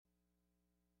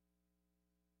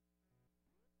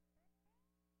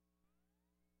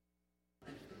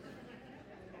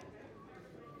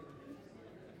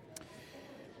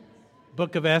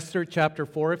Book of Esther, chapter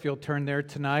 4, if you'll turn there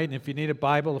tonight. And if you need a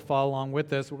Bible to follow along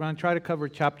with us, we're going to try to cover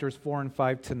chapters 4 and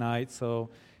 5 tonight.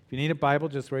 So if you need a Bible,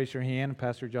 just raise your hand, and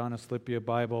Pastor John will slip you a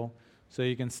Bible so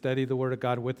you can study the Word of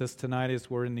God with us tonight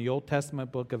as we're in the Old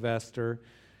Testament book of Esther.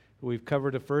 We've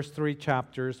covered the first 3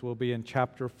 chapters. We'll be in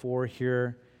chapter 4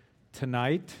 here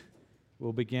tonight.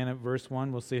 We'll begin at verse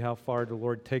 1. We'll see how far the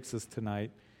Lord takes us tonight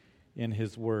in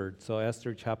His Word. So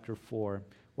Esther chapter 4.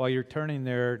 While you're turning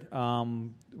there,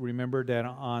 remember that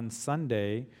on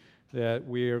Sunday that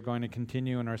we are going to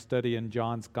continue in our study in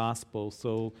John's Gospel.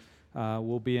 So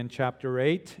we'll be in chapter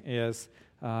 8 as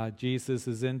Jesus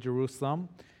is in Jerusalem.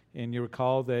 And you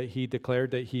recall that He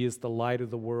declared that He is the light of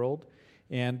the world.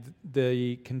 And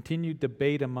the continued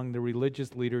debate among the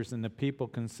religious leaders and the people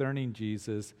concerning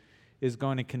Jesus is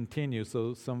going to continue.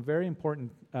 So some very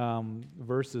important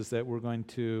verses that we're going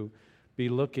to be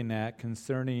looking at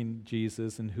concerning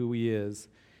Jesus and who He is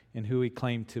and who He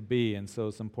claimed to be. And so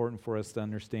it's important for us to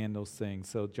understand those things.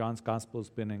 So John's Gospel has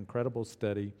been an incredible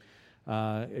study.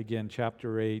 Again,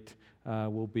 chapter 8,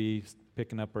 we'll be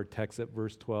picking up our text at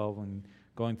verse 12 and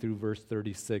going through verse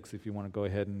 36 if you want to go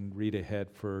ahead and read ahead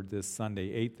for this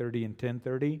Sunday. 8:30 and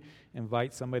 10:30.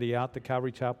 Invite somebody out to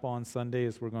Calvary Chapel on Sunday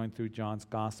as we're going through John's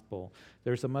Gospel.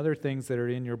 There's some other things that are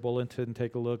in your bulletin.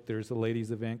 Take a look. There's a ladies'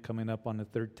 event coming up on the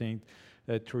 13th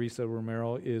that Teresa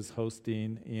Romero is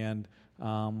hosting, and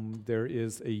there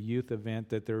is a youth event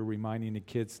that they're reminding the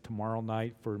kids tomorrow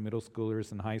night for middle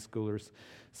schoolers and high schoolers,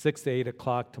 6 to 8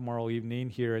 o'clock tomorrow evening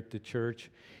here at the church.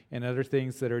 And other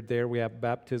things that are there, we have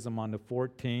baptism on the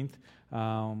 14th.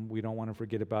 We don't want to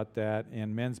forget about that.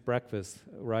 And men's breakfast,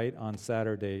 right, on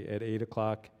Saturday at 8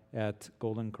 o'clock at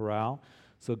Golden Corral.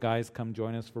 So guys, come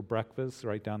join us for breakfast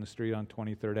right down the street on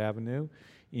 23rd Avenue.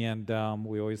 And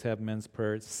we always have men's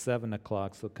prayer at 7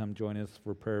 o'clock, so come join us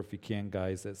for prayer if you can,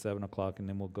 guys, at 7 o'clock, and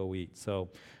then we'll go eat. So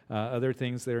other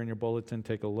things there in your bulletin,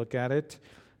 take a look at it.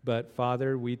 But,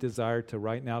 Father, we desire to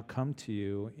right now come to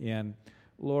you. And,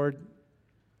 Lord,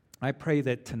 I pray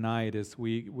that tonight as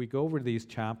we go over these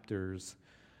chapters,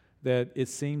 that it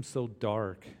seems so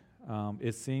dark,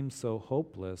 it seems so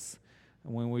hopeless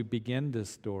when we begin this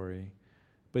story,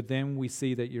 but then we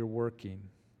see that you're working.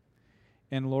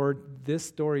 And Lord, this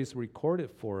story is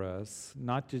recorded for us,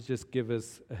 not to just give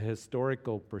us a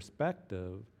historical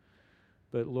perspective,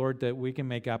 but Lord, that we can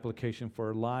make application for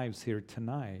our lives here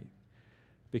tonight.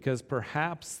 Because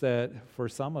perhaps that for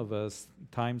some of us,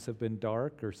 times have been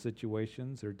dark or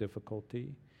situations or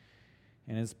difficulty.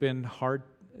 And it's been hard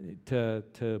to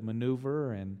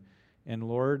maneuver. And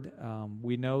Lord,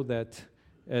 we know that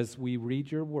as we read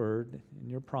your word and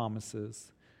your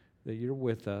promises, that you're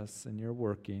with us and you're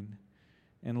working.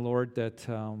 And Lord, that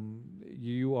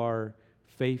you are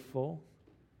faithful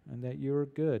and that you're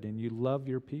good and you love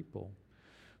your people.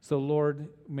 So Lord,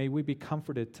 may we be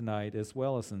comforted tonight as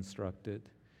well as instructed.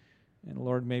 And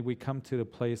Lord, may we come to the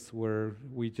place where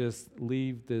we just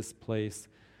leave this place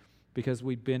because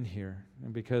we've been here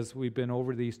and because we've been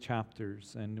over these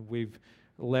chapters and we've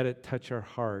let it touch our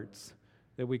hearts,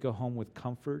 that we go home with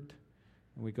comfort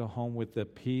and we go home with the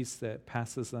peace that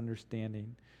passes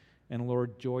understanding. And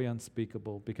Lord, joy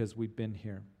unspeakable because we've been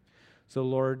here. So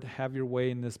Lord, have your way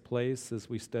in this place as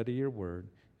we study your word.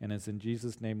 And it's in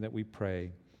Jesus' name that we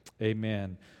pray.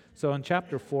 Amen. So in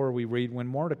chapter 4 we read, when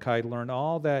Mordecai learned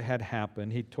all that had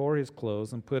happened, he tore his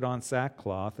clothes and put on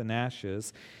sackcloth and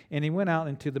ashes, and he went out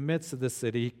into the midst of the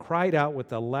city. He cried out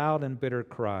with a loud and bitter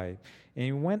cry. And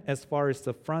he went as far as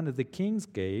the front of the king's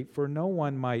gate, for no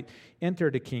one might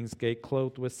enter the king's gate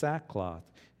clothed with sackcloth.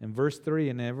 In verse 3,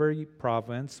 in every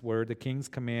province where the king's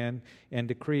command and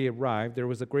decree arrived, there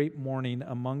was a great mourning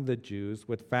among the Jews,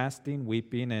 with fasting,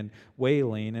 weeping, and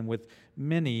wailing, and with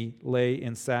many lay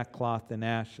in sackcloth and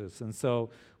ashes. And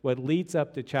so what leads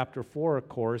up to chapter 4, of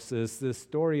course, is this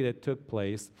story that took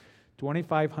place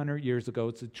 2,500 years ago.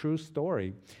 It's a true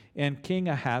story. And King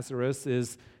Ahasuerus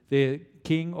is the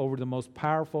king over the most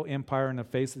powerful empire on the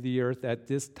face of the earth at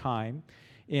this time.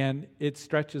 And it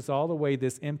stretches all the way,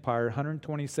 this empire,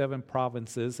 127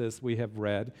 provinces, as we have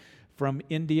read, from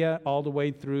India all the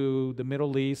way through the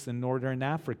Middle East and Northern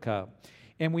Africa.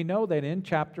 And we know that in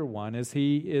chapter 1, as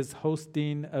he is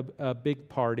hosting a big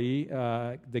party,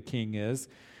 the king is,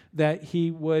 that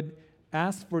he would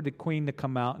ask for the queen to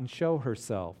come out and show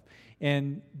herself.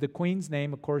 And the queen's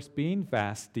name, of course, being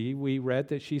Vashti, we read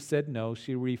that she said no.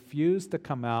 She refused to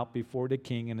come out before the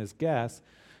king and his guests.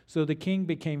 So the king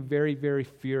became very, very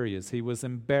furious. He was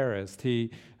embarrassed. He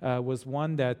was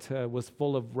one that was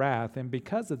full of wrath. And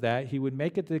because of that, he would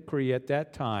make a decree at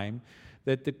that time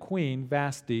that the queen,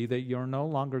 Vashti, that you're no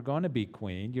longer going to be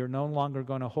queen. You're no longer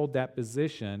going to hold that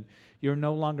position. You're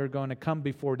no longer going to come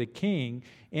before the king,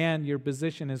 and your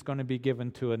position is going to be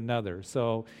given to another.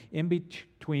 So in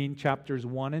between chapters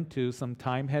 1 and 2, some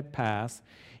time had passed,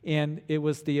 and it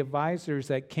was the advisors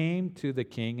that came to the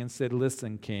king and said,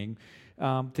 listen, king,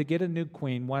 to get a new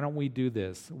queen, why don't we do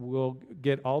this? We'll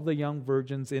get all the young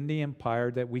virgins in the empire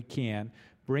that we can,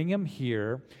 bring them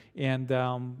here, and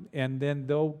then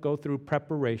they'll go through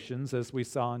preparations, as we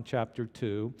saw in chapter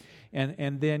 2,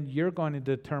 and then you're going to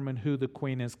determine who the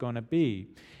queen is going to be.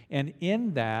 And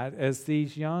in that, as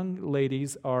these young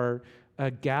ladies are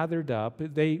gathered up,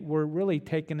 they were really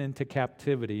taken into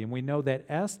captivity. And we know that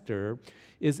Esther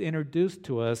is introduced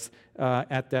to us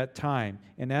at that time.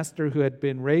 And Esther, who had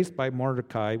been raised by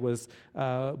Mordecai, was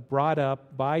brought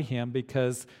up by him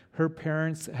because her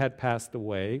parents had passed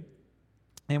away.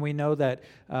 And we know that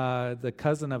the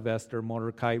cousin of Esther,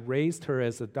 Mordecai, raised her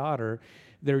as a daughter.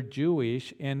 They're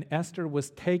Jewish, and Esther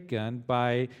was taken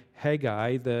by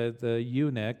Haggai, the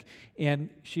eunuch, and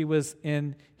she was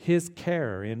in his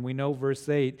care. And we know verse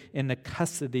 8, in the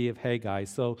custody of Haggai.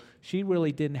 So she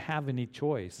really didn't have any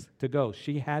choice to go.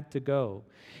 She had to go.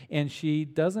 And she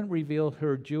doesn't reveal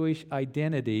her Jewish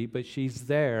identity, but she's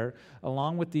there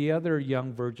along with the other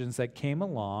young virgins that came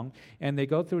along, and they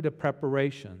go through the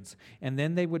preparations. And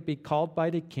then they would be called by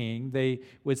the king. They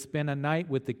would spend a night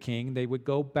with the king. They would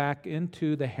go back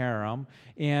into the harem,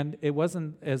 and it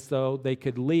wasn't as though they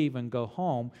could leave and go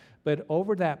home. But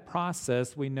over that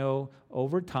process, we know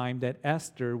over time that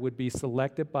Esther would be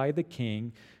selected by the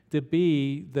king to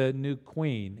be the new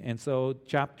queen. And so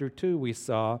chapter 2, we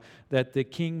saw that the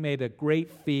king made a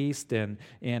great feast, and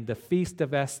the Feast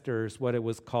of Esther is what it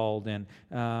was called. And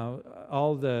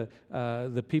all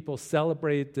the people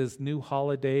celebrated this new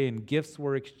holiday, and gifts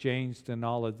were exchanged and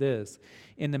all of this.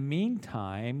 In the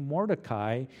meantime,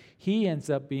 Mordecai, he ends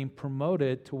up being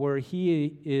promoted to where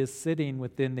he is sitting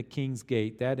within the king's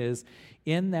gate. That is,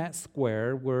 in that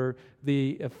square where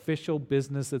the official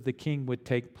business of the king would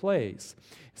take place.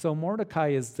 So Mordecai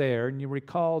is there, and you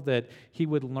recall that he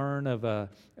would learn of a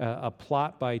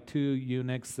plot by two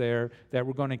eunuchs there that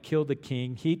were going to kill the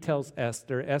king. He tells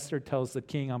Esther. Esther tells the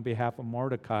king on behalf of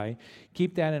Mordecai.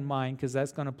 Keep that in mind, because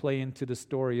that's going to play into the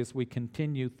story as we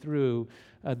continue through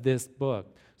this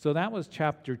book. So that was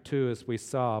chapter 2, as we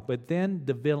saw. But then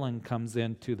the villain comes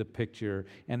into the picture,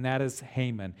 and that is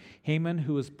Haman. Haman,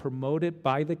 who is promoted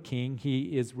by the king.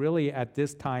 He is really, at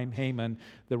this time, Haman,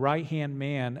 the right-hand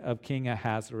man of King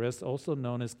Ahasuerus, also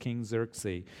known as King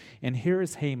Xerxes. And here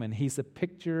is Haman. He's a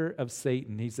picture of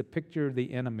Satan. He's a picture of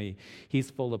the enemy. He's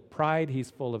full of pride.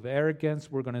 He's full of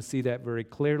arrogance. We're going to see that very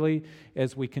clearly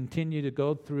as we continue to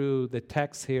go through the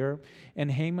text here.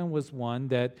 And Haman was one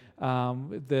that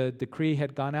the decree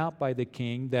had gone out by the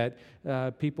king that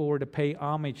people were to pay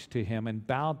homage to him and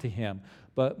bow to him.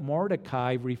 But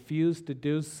Mordecai refused to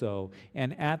do so.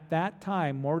 And at that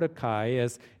time, Mordecai,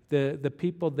 as the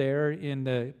people there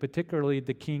in particularly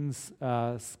the king's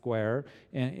square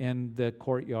in the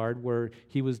courtyard where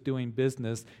he was doing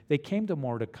business, they came to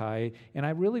Mordecai, and I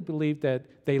really believe that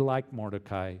they liked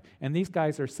Mordecai. And these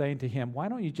guys are saying to him, why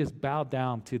don't you just bow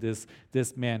down to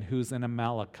this man who's an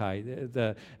Amalekite,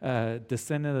 the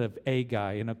descendant of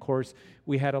Agag? And of course,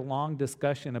 we had a long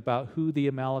discussion about who the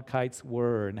Amalekites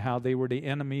were and how they were the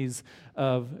enemies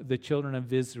of the children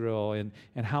of Israel and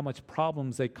how much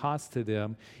problems they caused to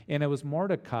them. And it was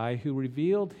Mordecai who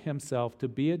revealed himself to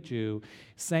be a Jew,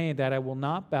 saying that I will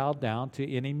not bow down to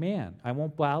any man. I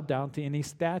won't bow down to any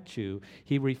statue.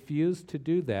 He refused to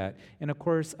do that. And of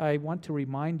course, I want to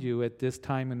remind you at this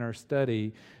time in our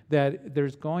study that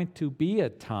there's going to be a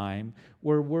time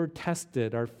where we're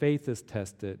tested, our faith is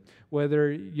tested.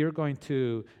 Whether you're going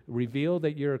to reveal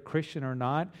that you're a Christian or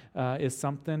not is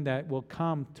something that will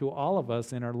come to all of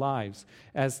us in our lives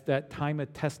as that time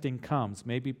of testing comes.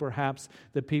 Maybe perhaps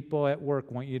the people at work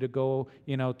want you to go,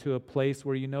 to a place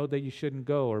where you know that you shouldn't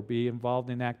go or be involved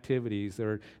in activities,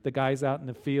 or the guys out in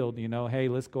the field, hey,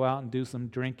 let's go out and do some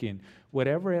drinking.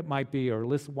 Whatever it might be, or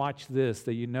let's watch this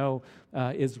that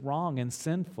is wrong and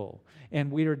sinful. And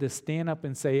we are to stand up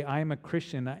and say, I am a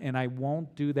Christian and I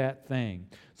won't do that thing.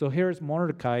 So here's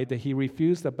Mordecai that he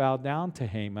refused to bow down to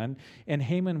Haman, and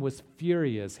Haman was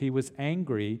furious. He was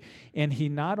angry, and he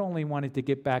not only wanted to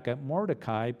get back at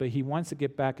Mordecai, but he wants to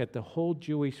get back at the whole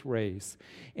Jewish race.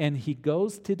 And he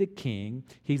goes to the king.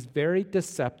 He's very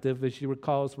deceptive, as you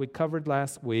recall, as we covered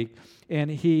last week. And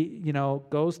he,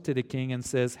 goes to the king and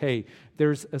says, hey,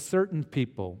 there's a certain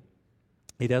people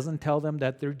He doesn't tell them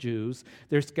that they're Jews.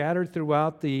 They're scattered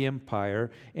throughout the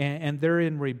empire, and they're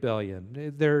in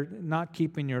rebellion. They're not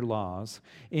keeping your laws,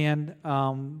 and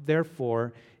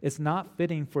therefore, it's not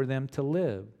fitting for them to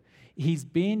live. He's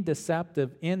being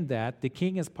deceptive in that the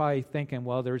king is probably thinking,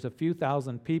 well, there's a few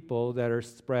thousand people that are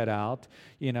spread out,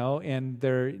 and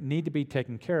they need to be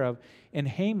taken care of. And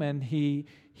Haman, he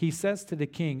says to the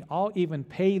king, I'll even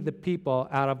pay the people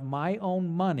out of my own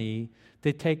money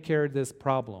to take care of this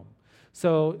problem.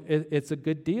 So it's a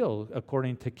good deal,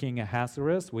 according to King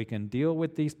Ahasuerus. We can deal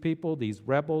with these people, these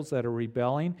rebels that are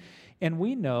rebelling. And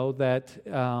we know that,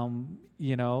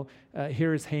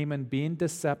 here's Haman being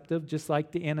deceptive, just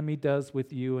like the enemy does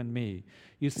with you and me.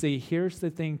 You see, here's the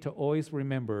thing to always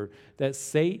remember, that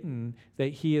Satan,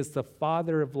 that he is the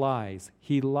father of lies.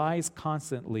 He lies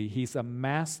constantly. He's a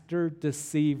master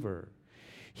deceiver.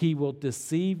 He will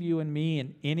deceive you and me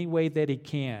in any way that he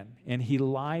can, and he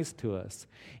lies to us.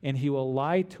 And he will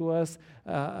lie to us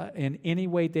in any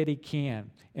way that he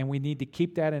can, and we need to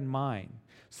keep that in mind.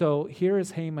 So here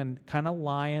is Haman kind of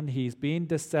lying. He's being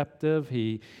deceptive.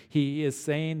 He is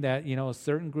saying that, a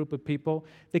certain group of people.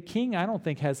 The king, I don't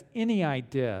think, has any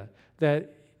idea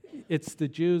that it's the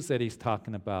Jews that he's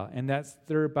talking about, and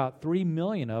there are about 3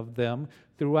 million of them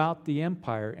throughout the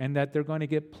empire, and that they're going to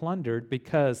get plundered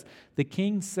because the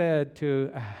king said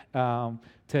to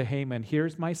Haman,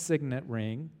 here's my signet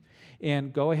ring,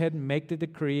 and go ahead and make the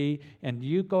decree, and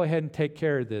you go ahead and take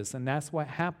care of this. And that's what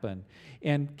happened.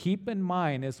 And keep in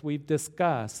mind, as we've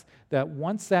discussed, that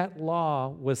once that law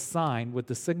was signed with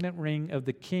the signet ring of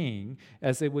the king,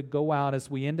 as it would go out, as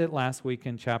we ended last week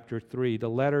in chapter 3, the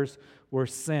letters were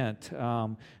sent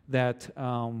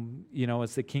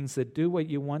as the king said, do what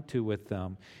you want to with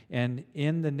them. And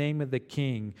in the name of the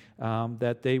king,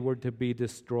 that they were to be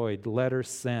destroyed. Letters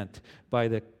sent by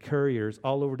the couriers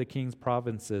all over the king's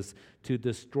provinces to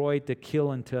destroy, to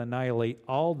kill, and to annihilate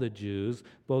all the Jews,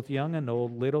 both young and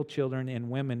old, little children and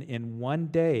women, in one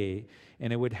day.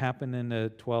 And it would happen in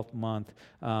the 12th month,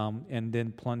 and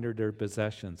then plunder their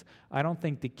possessions. I don't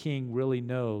think the king really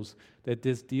knows that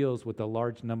this deals with a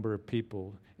large number of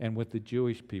people and with the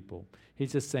Jewish people.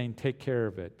 He's just saying, take care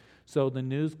of it. So the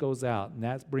news goes out, and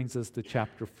that brings us to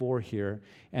chapter 4 here.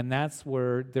 And that's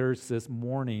where there's this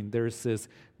mourning, there's this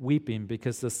weeping,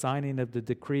 because the signing of the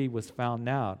decree was found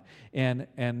out.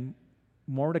 And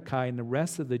Mordecai and the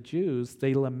rest of the Jews,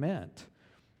 they lament.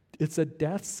 It's a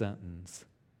death sentence.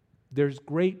 There's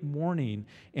great mourning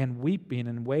and weeping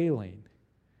and wailing.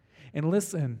 And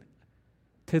listen,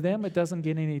 to them it doesn't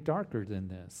get any darker than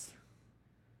this.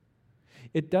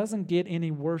 It doesn't get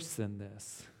any worse than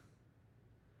this.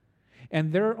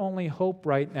 And their only hope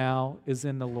right now is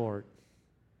in the Lord.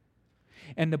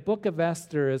 And the book of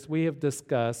Esther, as we have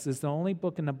discussed, is the only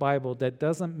book in the Bible that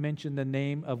doesn't mention the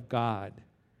name of God.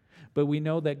 But we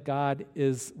know that God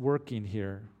is working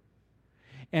here.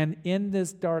 And in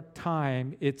this dark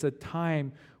time, it's a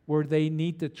time where they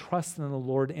need to trust in the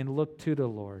Lord and look to the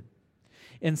Lord.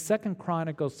 In 2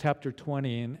 Chronicles chapter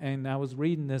 20, and I was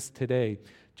reading this today,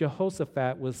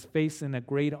 Jehoshaphat was facing a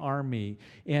great army,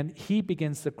 and he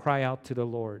begins to cry out to the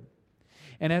Lord.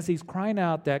 And as he's crying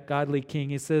out, that godly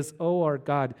king, he says, "Oh, our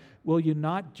God, will you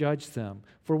not judge them?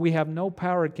 For we have no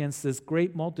power against this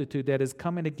great multitude that is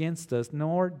coming against us,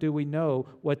 nor do we know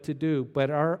what to do, but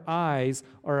our eyes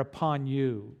are upon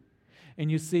you." And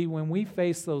you see, when we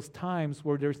face those times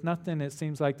where there's nothing it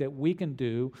seems like that we can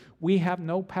do, we have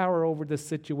no power over the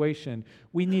situation.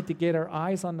 We need to get our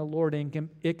eyes on the Lord, and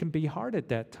it can be hard at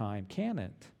that time, can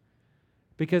it?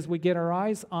 Because we get our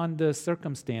eyes on the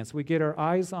circumstance, we get our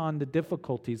eyes on the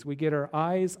difficulties, we get our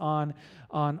eyes on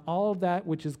all of that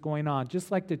which is going on. Just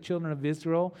like the children of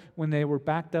Israel when they were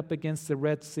backed up against the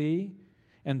Red Sea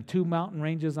and 2 mountain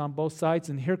ranges on both sides,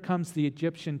 and here comes the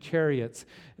Egyptian chariots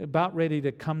about ready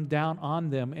to come down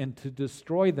on them and to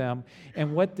destroy them.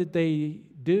 And what did they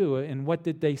do, and what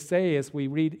did they say? As we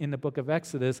read in the book of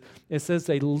Exodus, it says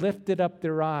they lifted up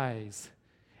their eyes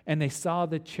and they saw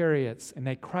the chariots, and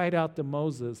they cried out to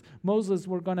Moses, "Moses,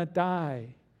 we're going to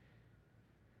die."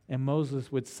 And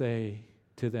Moses would say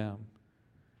to them,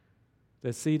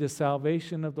 "That see the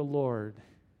salvation of the Lord,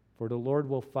 for the Lord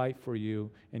will fight for you,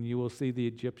 and you will see the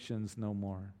Egyptians no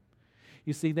more."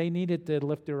 You see, they needed to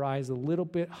lift their eyes a little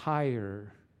bit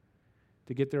higher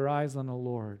to get their eyes on the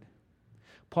Lord.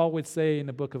 Paul would say in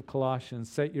the book of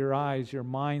Colossians, "Set your eyes, your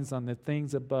minds on the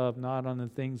things above, not on the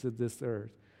things of this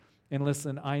earth." And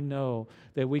listen, I know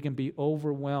that we can be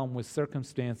overwhelmed with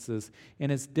circumstances,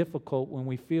 and it's difficult when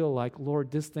we feel like,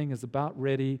 "Lord, this thing is about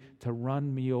ready to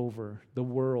run me over," the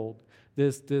world,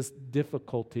 this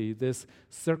difficulty, this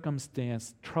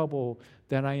circumstance, trouble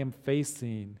that I am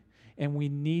facing. And we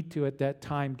need to, at that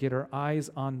time, get our eyes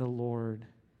on the Lord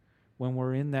when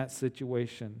we're in that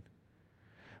situation.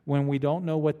 When we don't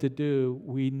know what to do,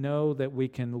 we know that we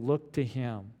can look to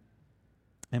Him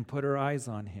and put our eyes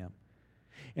on Him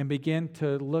and begin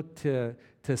to look to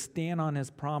stand on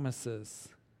His promises.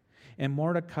 And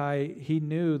Mordecai, he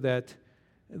knew that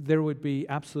there would be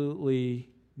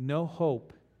absolutely no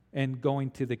hope in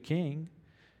going to the king.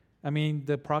 I mean,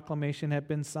 the proclamation had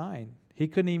been signed. He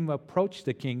couldn't even approach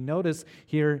the king. Notice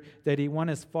here that he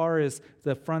went as far as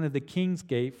the front of the king's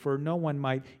gate, for no one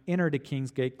might enter the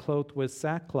king's gate clothed with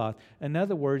sackcloth. In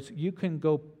other words, you can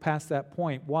go past that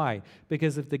point. Why?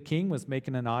 Because if the king was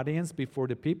making an audience before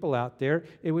the people out there,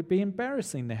 it would be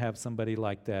embarrassing to have somebody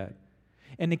like that.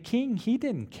 And the king, he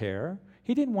didn't care.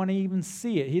 He didn't want to even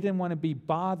see it. He didn't want to be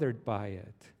bothered by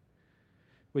it.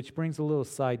 Which brings a little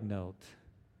side note.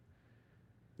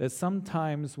 That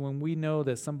sometimes when we know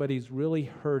that somebody's really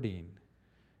hurting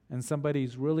and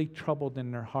somebody's really troubled in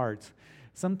their hearts,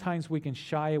 sometimes we can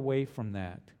shy away from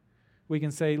that. We can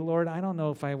say, Lord, I don't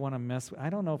know if I want to I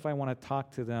don't know if I want to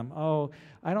talk to them. Oh,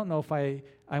 I don't know if I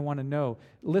want to know.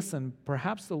 Listen,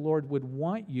 perhaps the Lord would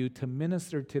want you to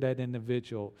minister to that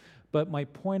individual. But my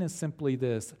point is simply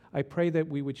this. I pray that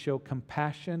we would show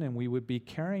compassion and we would be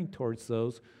caring towards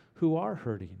those who are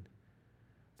hurting.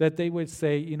 That they would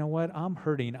say, you know what, I'm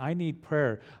hurting. I need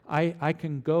prayer. I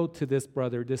can go to this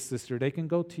brother, this sister. They can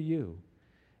go to you.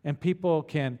 And people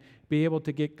can be able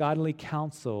to get godly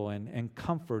counsel and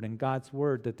comfort in God's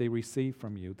word that they receive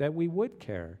from you. That we would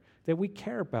care. That we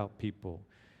care about people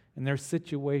and their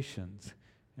situations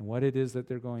and what it is that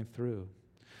they're going through.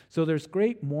 So there's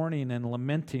great mourning and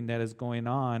lamenting that is going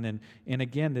on. And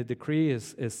again, the decree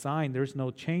is signed. There's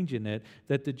no change in it,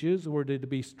 that the Jews were to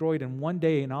be destroyed in one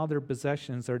day and all their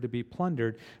possessions are to be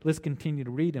plundered. Let's continue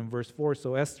to read in verse 4.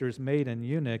 So Esther's maid and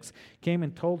eunuchs came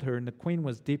and told her, and the queen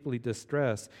was deeply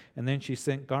distressed. And then she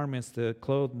sent garments to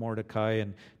clothe Mordecai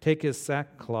and take his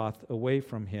sackcloth away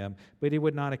from him. But he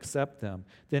would not accept them.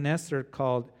 Then Esther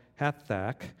called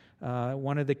Hathach,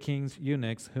 one of the king's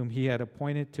eunuchs, whom he had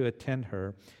appointed to attend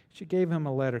her. She gave him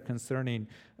a letter concerning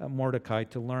Mordecai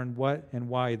to learn what and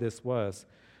why this was.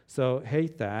 So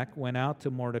Hathach went out to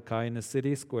Mordecai in the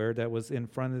city square that was in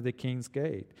front of the king's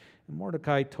gate. And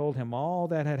Mordecai told him all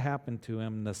that had happened to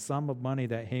him, the sum of money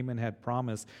that Haman had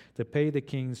promised to pay the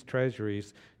king's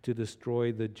treasuries to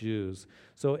destroy the Jews.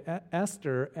 So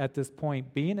Esther, at this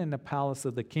point, being in the palace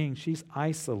of the king, she's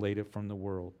isolated from the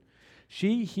world.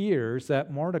 She hears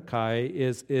that Mordecai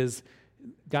is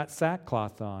got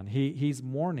sackcloth on. He's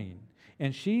mourning.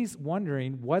 And she's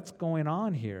wondering what's going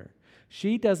on here.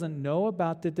 She doesn't know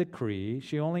about the decree.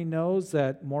 She only knows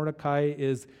that Mordecai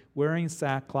is wearing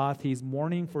sackcloth. He's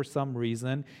mourning for some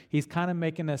reason. He's kind of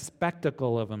making a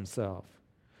spectacle of himself.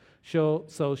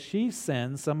 So she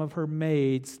sends some of her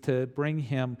maids to bring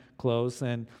him clothes,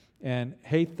 and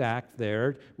Hathach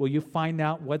there, will you find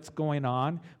out what's going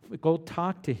on? Go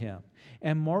talk to him.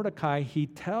 And Mordecai, he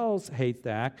tells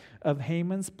Hathach of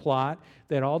Haman's plot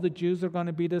that all the Jews are going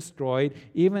to be destroyed,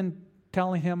 even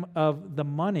telling him of the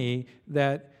money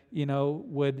that,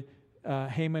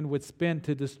 Haman would spend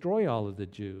to destroy all of the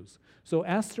Jews. So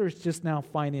Esther is just now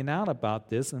finding out about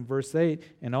this in verse 8,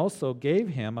 and also gave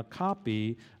him a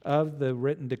copy of the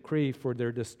written decree for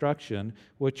their destruction,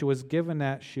 which was given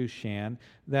at Shushan,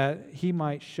 that he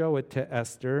might show it to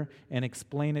Esther and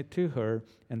explain it to her,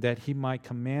 and that he might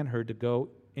command her to go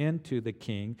into the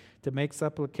king to make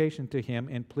supplication to him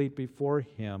and plead before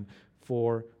him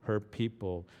for her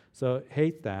people. So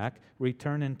Hathach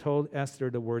returned and told Esther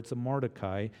the words of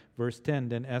Mordecai. Verse 10,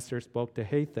 then Esther spoke to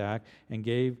Hathach and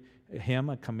gave him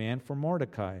a command for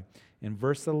Mordecai. In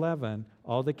verse 11,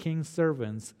 all the king's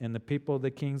servants and the people of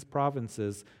the king's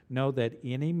provinces know that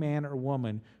any man or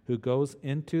woman who goes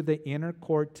into the inner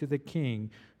court to the king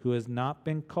who has not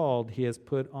been called, he has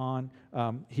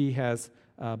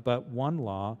but one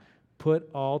law, put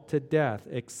all to death,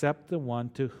 except the one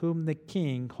to whom the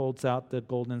king holds out the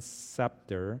golden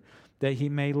scepter, that he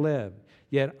may live.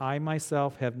 Yet I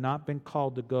myself have not been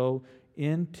called to go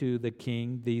into the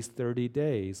king these 30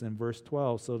 days. In verse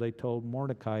 12, so they told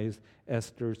Mordecai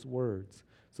Esther's words.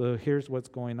 So here's what's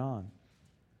going on.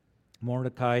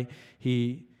 Mordecai,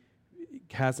 he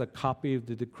has a copy of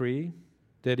the decree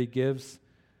that he gives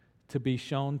to be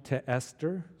shown to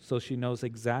Esther, so she knows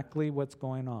exactly what's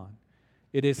going on.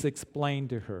 It is explained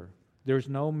to her. There's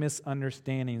no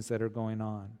misunderstandings that are going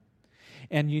on.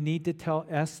 And you need to tell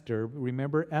Esther,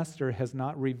 remember, Esther has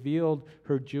not revealed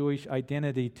her Jewish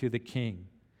identity to the king.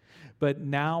 But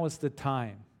now is the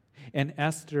time. And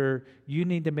Esther, you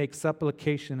need to make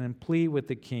supplication and plea with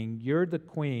the king. You're the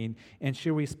queen. And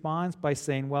she responds by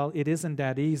saying, well, it isn't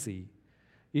that easy.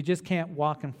 You just can't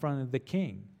walk in front of the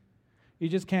king. You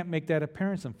just can't make that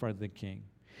appearance in front of the king.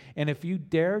 And if you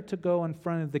dare to go in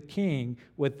front of the king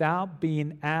without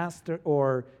being asked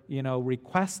or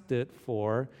requested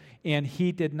for, and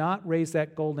he did not raise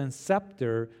that golden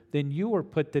scepter, then you were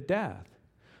put to death.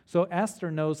 So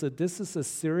Esther knows that this is a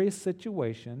serious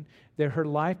situation, that her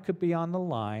life could be on the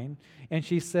line. And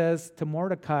she says to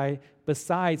Mordecai,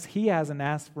 besides, he hasn't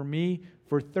asked for me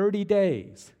for 30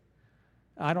 days.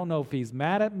 I don't know if he's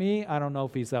mad at me. I don't know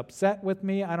if he's upset with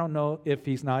me. I don't know if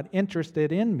he's not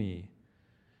interested in me.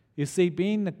 You see,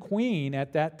 being the queen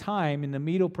at that time in the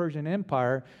Medo-Persian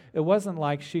Empire, it wasn't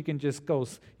like she can just go,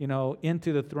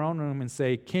 into the throne room and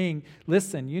say, King,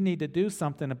 listen, you need to do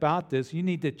something about this. You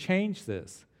need to change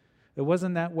this. It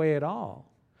wasn't that way at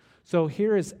all. So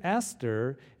here is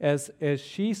Esther, as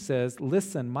she says,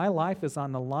 listen, my life is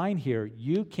on the line here.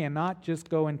 You cannot just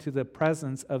go into the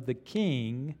presence of the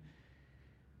king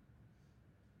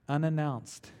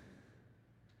unannounced.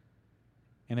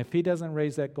 And if he doesn't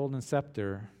raise that golden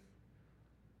scepter,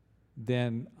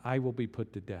 then I will be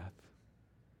put to death.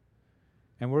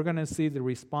 And we're going to see the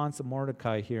response of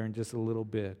Mordecai here in just a little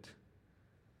bit.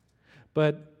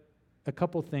 But a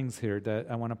couple things here that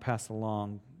I want to pass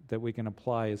along that we can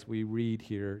apply as we read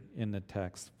here in the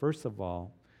text. First of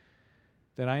all,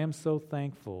 that I am so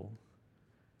thankful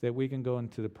that we can go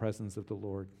into the presence of the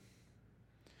Lord.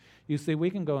 You see, we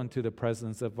can go into the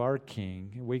presence of our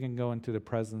King. We can go into the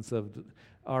presence of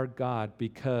our God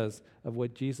because of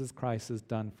what Jesus Christ has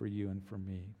done for you and for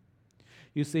me.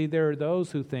 You see, there are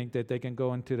those who think that they can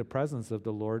go into the presence of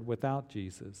the Lord without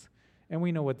Jesus. And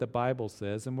we know what the Bible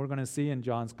says, and we're going to see in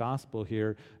John's Gospel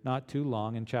here, not too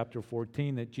long, in chapter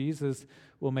 14, that Jesus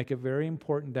will make a very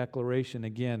important declaration,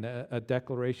 again, a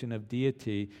declaration of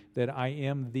deity, that I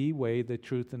am the way, the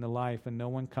truth, and the life, and no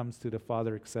one comes to the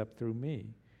Father except through me.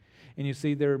 And you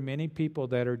see, there are many people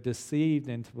that are deceived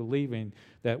into believing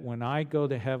that when I go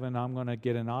to heaven, I'm going to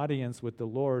get an audience with the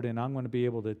Lord, and I'm going to be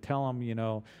able to tell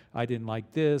him, I didn't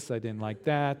like this, I didn't like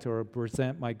that, or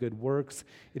present my good works.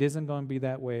 It isn't going to be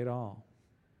that way at all.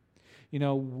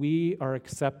 We are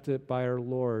accepted by our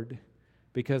Lord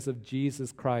because of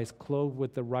Jesus Christ, clothed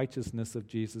with the righteousness of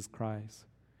Jesus Christ.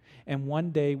 And one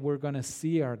day we're going to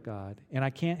see our God. And I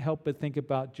can't help but think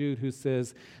about Jude, who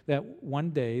says that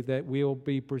one day that we will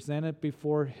be presented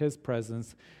before his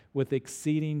presence with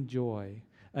exceeding joy.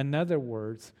 In other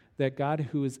words, that God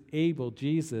who is able,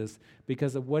 Jesus,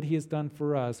 because of what he has done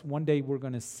for us, one day we're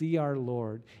going to see our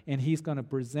Lord, and he's going to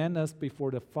present us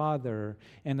before the Father,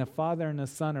 and the Father and the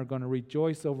Son are going to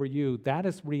rejoice over you. That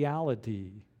is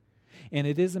reality. And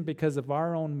it isn't because of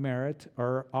our own merit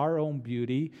or our own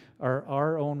beauty or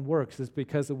our own works. It's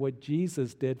because of what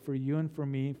Jesus did for you and for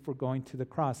me for going to the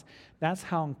cross. That's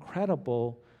how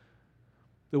incredible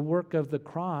the work of the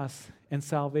cross and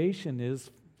salvation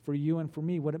is for you and for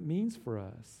me, what it means for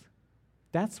us.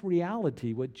 That's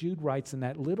reality, what Jude writes in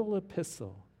that little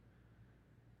epistle,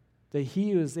 that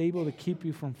he is able to keep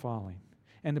you from falling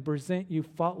and to present you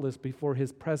faultless before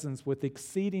his presence with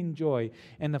exceeding joy.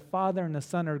 And the Father and the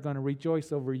Son are going to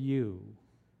rejoice over you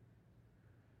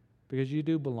because you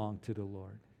do belong to the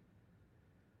Lord.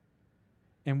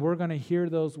 And we're going to hear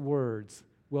those words,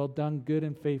 well done, good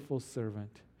and faithful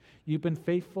servant. You've been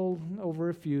faithful over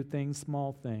a few things,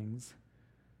 small things.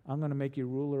 I'm going to make you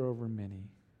ruler over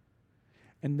many.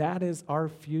 And that is our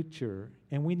future.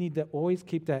 And we need to always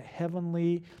keep that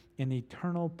heavenly and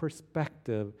eternal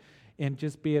perspective and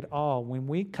just be it all. When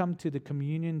we come to the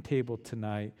communion table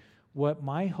tonight, what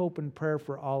my hope and prayer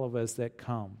for all of us that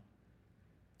come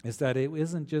is that it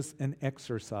isn't just an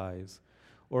exercise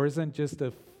or isn't just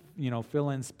a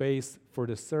fill in space for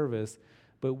the service,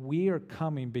 but we are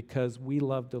coming because we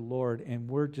love the Lord, and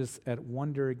we're just at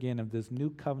wonder again of this new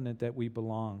covenant that we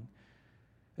belong.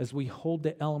 As we hold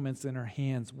the elements in our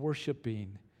hands,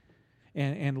 worshiping.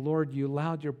 And Lord, you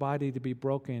allowed your body to be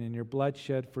broken and your blood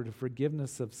shed for the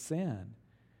forgiveness of sin.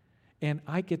 And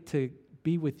I get to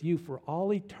be with you for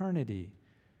all eternity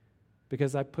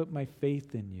because I put my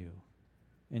faith in you,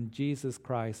 in Jesus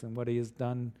Christ and what he has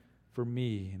done for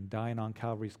me and dying on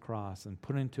Calvary's cross and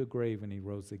put into a grave and he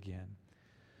rose again.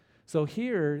 So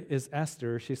here is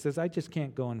Esther. She says, I just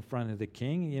can't go in front of the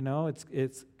king.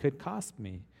 It could cost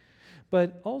me.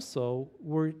 But also,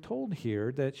 we're told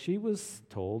here that she was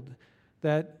told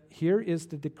that here is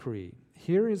the decree.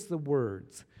 Here is the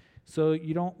words. So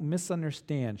you don't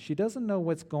misunderstand. She doesn't know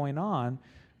what's going on,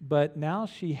 but now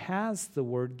she has the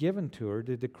word given to her,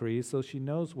 the decree, so she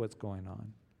knows what's going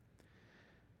on.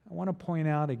 I want to point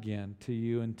out again to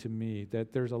you and to me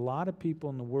that there's a lot of people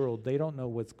in the world, they don't know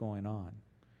what's going on.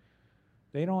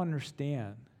 They don't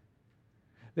understand.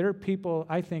 There are people,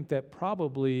 I think, that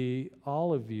probably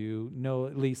all of you know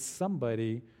at least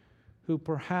somebody who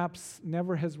perhaps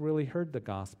never has really heard the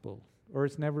gospel, or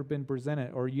it's never been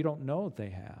presented, or you don't know if they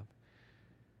have.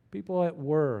 People at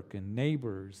work and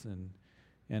neighbors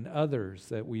and others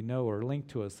that we know are linked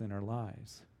to us in our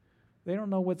lives. They don't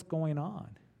know what's going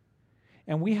on.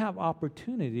 And we have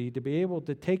opportunity to be able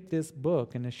to take this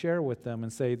book and to share with them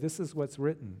and say, this is what's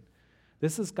written.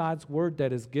 This is God's word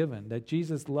that is given, that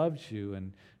Jesus loves you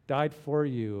and died for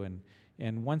you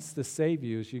and wants to save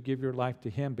you as you give your life to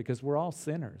him, because we're all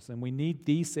sinners and we need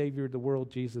the Savior of the world,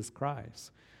 Jesus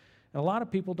Christ. And a lot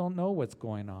of people don't know what's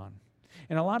going on.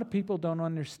 And a lot of people don't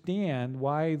understand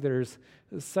why there's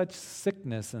such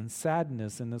sickness and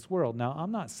sadness in this world. Now,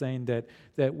 I'm not saying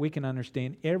that we can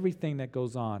understand everything that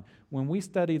goes on. When we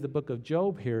study the book of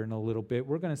Job here in a little bit,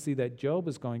 we're going to see that Job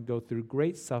is going to go through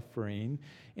great suffering,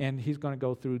 and he's going to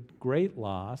go through great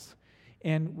loss,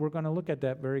 and we're going to look at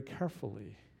that very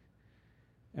carefully.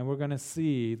 And we're going to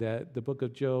see that the book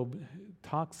of Job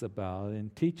talks about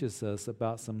and teaches us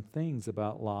about some things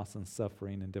about loss and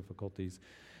suffering and difficulties.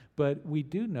 But we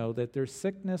do know that there's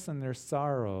sickness and there's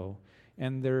sorrow,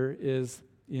 and there is,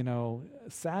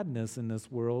 sadness in this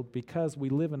world because we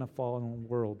live in a fallen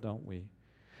world, don't we?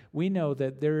 We know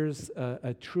that there's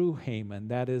a true Haman,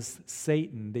 that is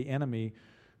Satan, the enemy,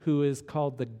 who is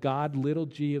called the God little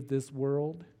g of this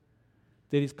world,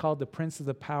 that he's called the prince of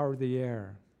the power of the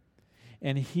air.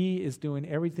 And he is doing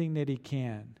everything that he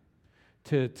can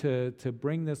to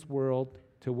bring this world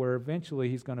to where eventually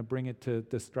he's going to bring it to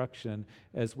destruction,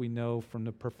 as we know from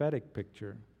the prophetic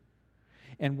picture.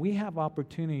 And we have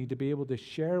opportunity to be able to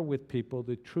share with people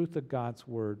the truth of God's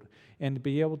word and to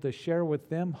be able to share with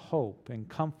them hope and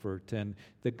comfort and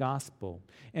the gospel.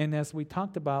 And as we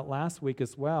talked about last week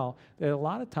as well, that a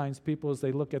lot of times people, as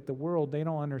they look at the world, they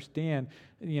don't understand,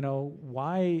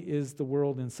 why is the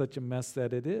world in such a mess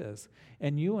that it is?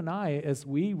 And you and I, as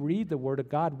we read the word of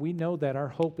God, we know that our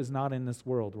hope is not in this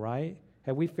world, right?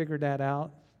 Have we figured that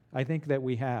out? I think that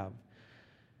we have.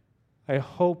 I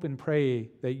hope and pray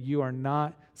that you are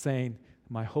not saying,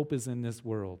 my hope is in this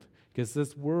world, because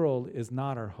this world is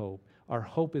not our hope. Our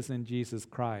hope is in Jesus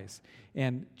Christ.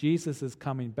 And Jesus is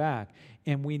coming back.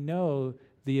 And we know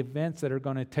the events that are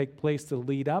going to take place to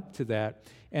lead up to that.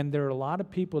 And there are a lot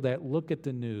of people that look at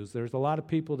the news. There's a lot of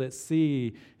people that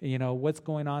see, what's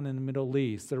going on in the Middle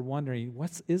East. They're wondering,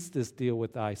 what is this deal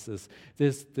with ISIS,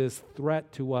 this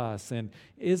threat to us? And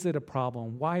is it a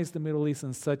problem? Why is the Middle East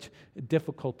in such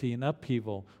difficulty and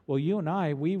upheaval? Well, you and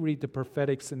I, we read the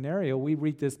prophetic scenario. We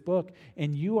read this book,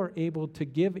 and you are able to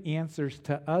give answers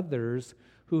to others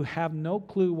who have no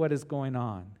clue what is going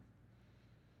on.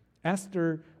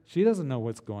 Esther, she doesn't know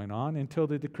what's going on until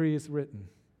the decree is written.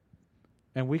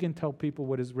 And we can tell people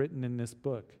what is written in this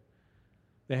book.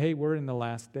 That, hey, we're in the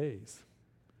last days.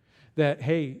 That,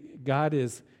 hey, God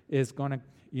is going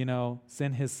to,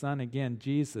 send his son again,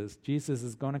 Jesus. Jesus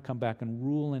is going to come back and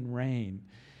rule and reign.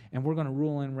 And we're going to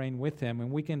rule and reign with him.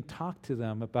 And we can talk to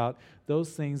them about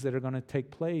those things that are going to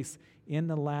take place in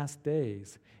the last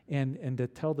days. And to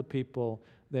tell the people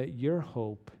that your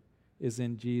hope is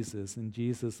in Jesus and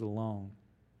Jesus alone.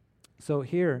 So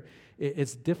here,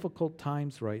 it's difficult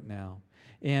times right now.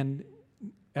 And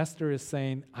Esther is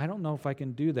saying, I don't know if I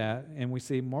can do that. And we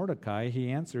see Mordecai, he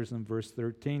answers in verse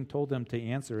 13, told them to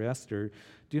answer Esther,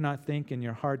 do not think in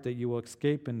your heart that you will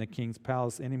escape in the king's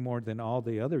palace any more than all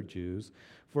the other Jews.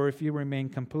 For if you remain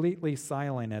completely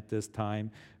silent at this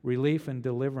time, relief and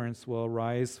deliverance will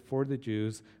arise for the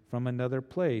Jews from another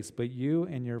place, but you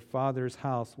and your father's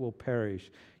house will perish.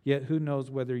 Yet who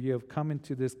knows whether you have come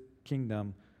into this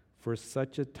kingdom for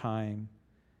such a time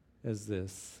as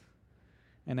this.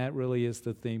 And that really is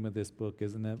the theme of this book,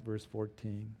 isn't it? Verse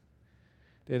 14.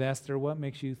 That Esther, what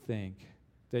makes you think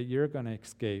that you're going to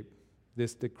escape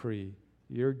this decree?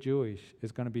 You're Jewish.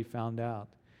 It's going to be found out.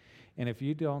 And if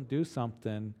you don't do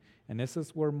something, and this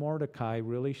is where Mordecai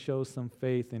really shows some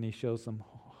faith and he shows some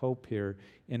hope here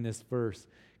in this verse,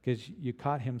 because you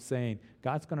caught him saying,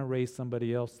 God's going to raise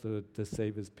somebody else to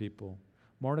save his people.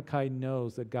 Mordecai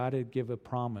knows that God had given a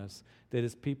promise that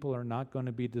his people are not going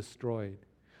to be destroyed.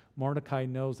 Mordecai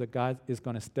knows that God is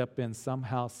going to step in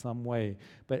somehow, some way.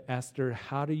 But Esther,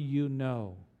 how do you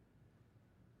know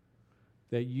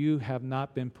that you have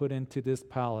not been put into this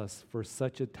palace for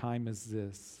such a time as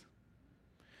this?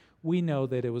 We know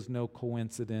that it was no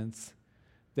coincidence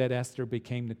that Esther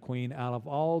became the queen. Out of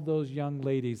all those young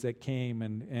ladies that came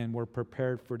and were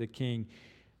prepared for the king,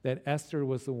 that Esther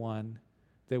was the one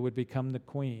that would become the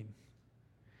queen.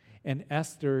 And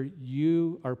Esther,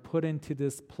 you are put into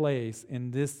this place,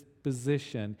 in this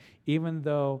position, even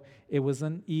though it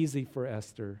wasn't easy for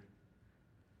Esther.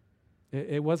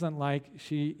 It wasn't like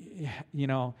she,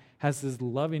 has this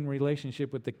loving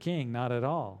relationship with the king, not at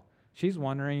all. She's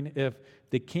wondering if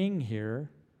the king here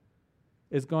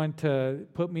is going to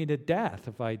put me to death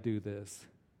if I do this.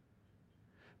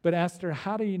 But Esther,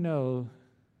 how do you know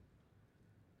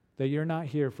that you're not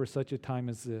here for such a time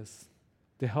as this,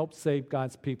 to help save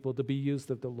God's people, to be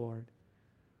used of the Lord?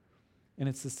 And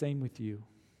it's the same with you.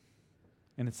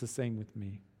 And it's the same with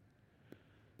me.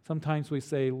 Sometimes we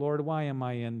say, Lord, why am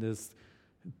I in this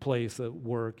place at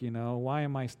work? Why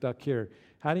am I stuck here?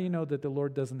 How do you know that the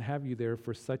Lord doesn't have you there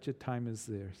for such a time as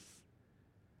this?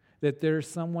 That there's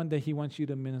someone that He wants you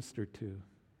to minister to.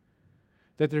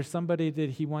 That there's somebody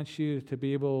that He wants you to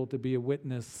be able to be a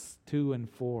witness to and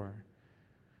for.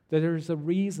 That there's a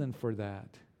reason for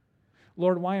that.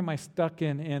 Lord, why am I stuck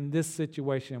in this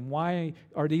situation? Why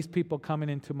are these people coming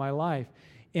into my life?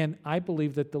 And I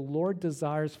believe that the Lord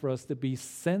desires for us to be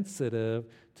sensitive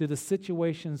to the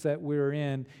situations that we're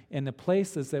in and the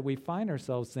places that we find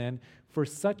ourselves in. For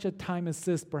such a time as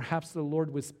this, perhaps the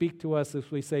Lord would speak to us as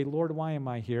we say, Lord, why am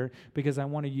I here? Because I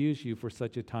want to use you for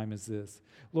such a time as this.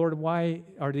 Lord, why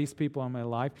are these people in my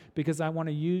life? Because I want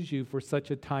to use you for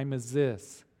such a time as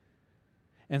this.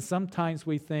 And sometimes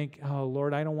we think, oh,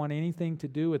 Lord, I don't want anything to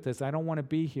do with this. I don't want to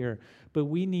be here. But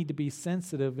we need to be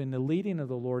sensitive in the leading of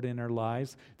the Lord in our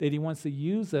lives, that He wants to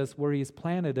use us where He's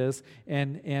planted us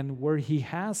and where He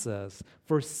has us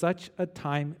for such a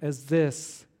time as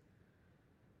this.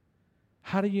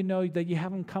 How do you know that you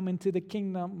haven't come into the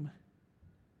kingdom?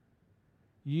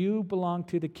 You belong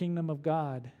to the kingdom of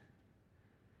God.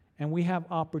 And we have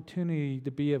opportunity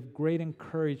to be of great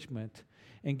encouragement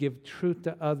and give truth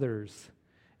to others,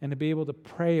 and to be able to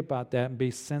pray about that and be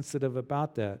sensitive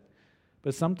about that.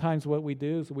 But sometimes what we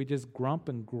do is we just grump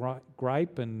and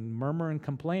gripe and murmur and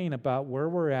complain about where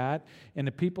we're at and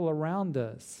the people around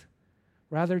us,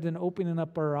 rather than opening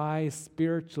up our eyes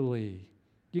spiritually.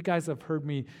 You guys have heard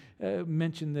me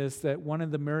mention this, that one of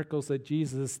the miracles that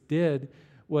Jesus did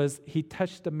was He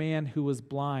touched a man who was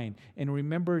blind. And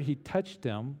remember, He touched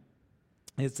him.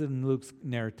 It's in Luke's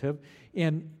narrative.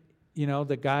 And,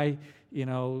 the guy,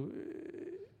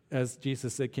 as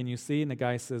Jesus said, can you see? And the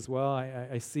guy says, well,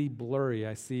 I see blurry.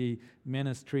 I see men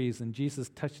as trees. And Jesus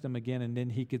touched him again, and then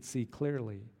he could see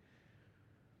clearly.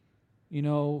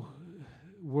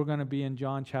 We're going to be in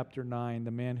John chapter 9,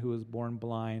 the man who was born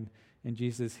blind, and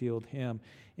Jesus healed him.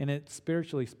 And it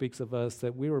spiritually speaks of us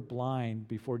that we were blind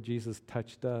before Jesus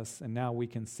touched us, and now we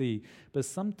can see. But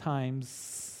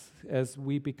sometimes, as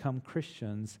we become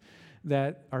Christians,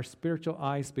 that our spiritual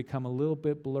eyes become a little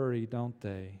bit blurry, don't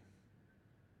they?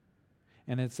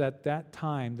 And it's at that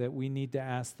time that we need to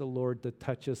ask the Lord to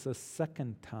touch us a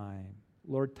second time.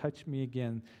 Lord, touch me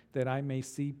again, that I may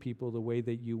see people the way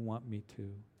that you want me to,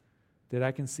 that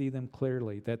I can see them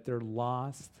clearly, that they're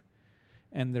lost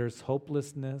and there's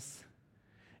hopelessness,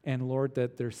 and Lord,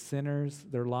 that they're sinners,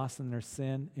 they're lost in their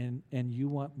sin, and you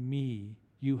want me,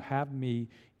 you have me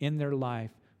in their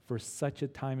life for such a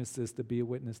time as this to be a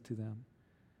witness to them.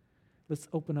 Let's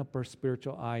open up our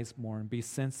spiritual eyes more and be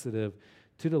sensitive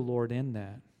to the Lord in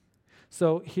that.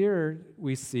 So here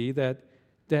we see that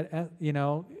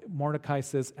Mordecai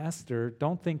says, Esther,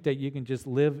 don't think that you can just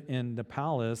live in the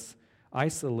palace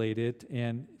isolated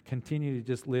and continue to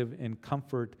just live in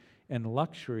comfort and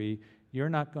luxury. You're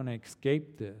not going to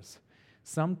escape this.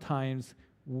 Sometimes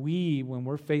when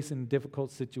we're facing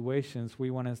difficult situations, we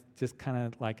want to just kind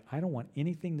of like, I don't want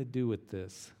anything to do with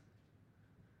this.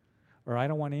 Or I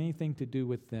don't want anything to do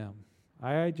with them.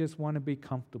 I just want to be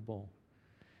comfortable.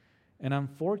 And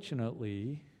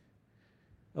unfortunately,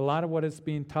 a lot of what is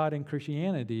being taught in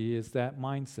Christianity is that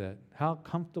mindset. How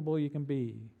comfortable you can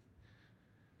be.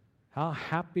 How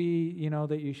happy,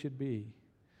 that you should be.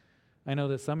 I know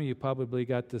that some of you probably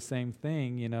got the same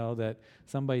thing, that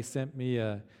somebody sent me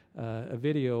a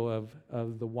video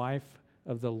of the wife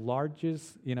of the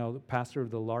largest, the pastor of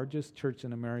the largest church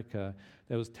in America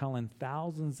that was telling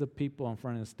thousands of people in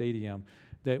front of the stadium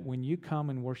that when you come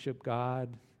and worship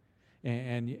God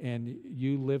and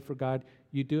you live for God,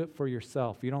 you do it for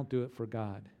yourself. You don't do it for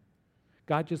God.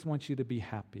 God just wants you to be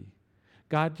happy.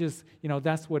 God just,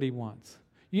 that's what He wants.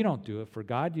 You don't do it for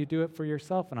God. You do it for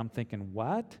yourself. And I'm thinking,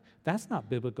 what? That's not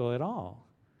biblical at all.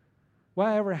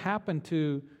 Whatever happened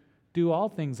to do all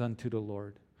things unto the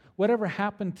Lord? Whatever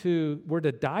happened to, we're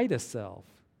to die to self.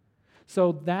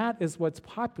 So that is what's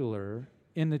popular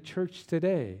in the church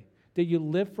today, that you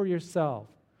live for yourself,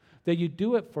 that you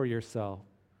do it for yourself,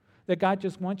 that God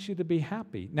just wants you to be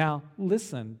happy. Now,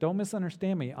 listen, don't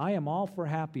misunderstand me. I am all for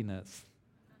happiness.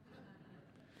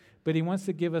 But he wants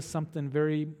to give us something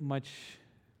very much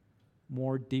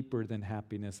more deeper than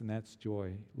happiness, and that's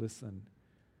joy. Listen.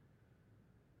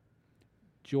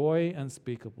 Joy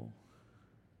unspeakable.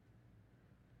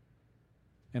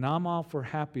 And I'm all for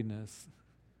happiness,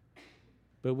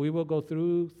 but we will go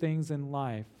through things in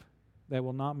life that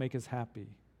will not make us happy.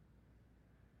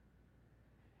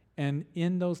 And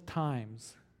in those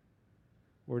times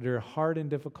where they're hard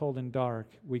and difficult and dark,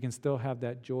 we can still have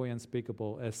that joy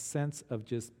unspeakable, a sense of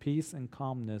just peace and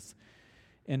calmness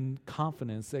and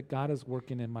confidence that God is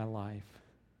working in my life.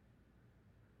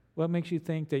 What makes you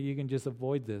think that you can just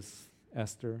avoid this,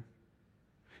 Esther?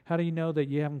 How do you know that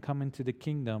you haven't come into the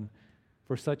kingdom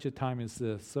for such a time as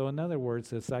this? So in other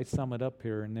words, as I sum it up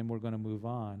here, and then we're going to move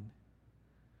on,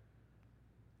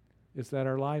 is that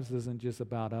our lives isn't just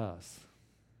about us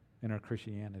and our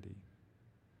Christianity.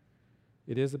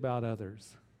 It is about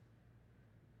others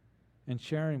and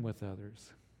sharing with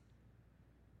others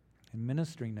and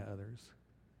ministering to others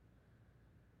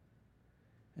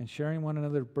and sharing one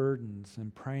another's burdens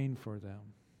and praying for them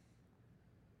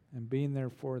and being there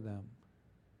for them.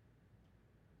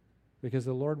 Because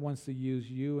the Lord wants to use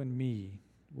you and me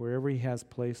wherever He has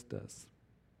placed us.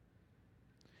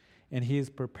 And He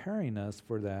is preparing us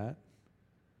for that,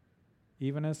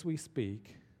 even as we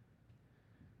speak,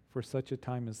 for such a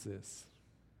time as this.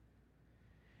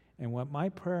 And what my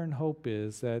prayer and hope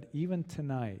is that even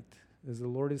tonight, as the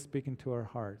Lord is speaking to our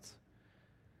hearts,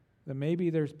 that maybe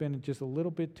there's been just a little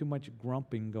bit too much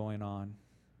grumping going on.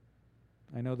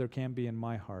 I know there can be in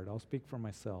my heart. I'll speak for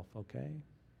myself, okay?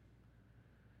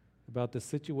 About the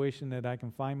situation that I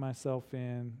can find myself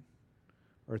in,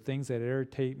 or things that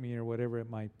irritate me, or whatever it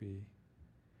might be.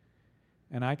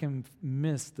 And I can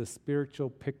miss the spiritual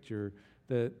picture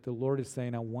that the Lord is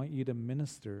saying, I want you to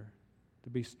minister, to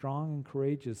be strong and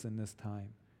courageous in this time,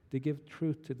 to give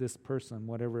truth to this person,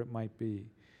 whatever it might be.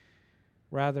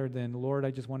 Rather than, Lord,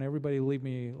 I just want everybody to leave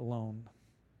me alone.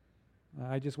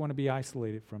 I just want to be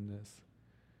isolated from this.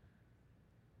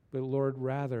 But Lord,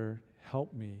 rather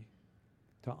help me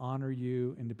to honor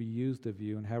you and to be used of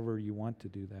you, and however you want to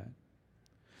do that.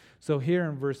 So here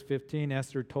in verse 15,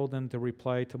 Esther told them to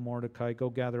reply to Mordecai,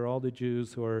 go gather all the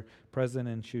Jews who are present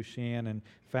in Shushan and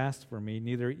fast for me,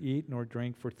 neither eat nor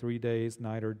drink for 3 days,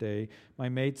 night or day. My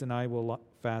maids and I will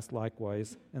fast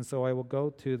likewise. And so I will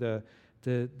go to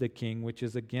the king, which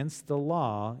is against the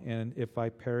law, and if I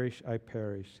perish, I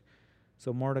perish.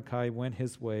 So Mordecai went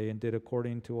his way and did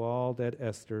according to all that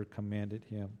Esther commanded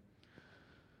him.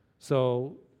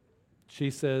 So she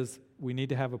says, we need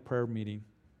to have a prayer meeting.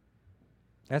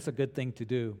 That's a good thing to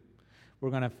do. We're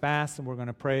going to fast and we're going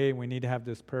to pray, and we need to have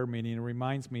this prayer meeting. It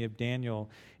reminds me of Daniel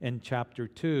in chapter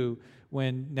 2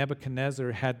 when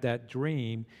Nebuchadnezzar had that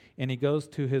dream, and he goes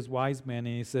to his wise men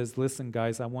and he says, listen,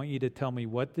 guys, I want you to tell me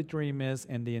what the dream is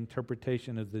and the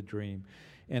interpretation of the dream.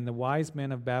 And the wise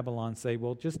men of Babylon say,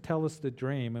 well, just tell us the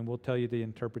dream and we'll tell you the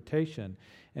interpretation.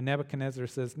 And Nebuchadnezzar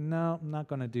says, no, I'm not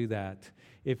going to do that.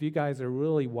 If you guys are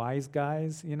really wise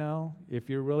guys, if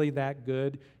you're really that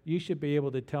good, you should be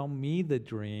able to tell me the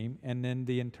dream and then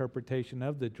the interpretation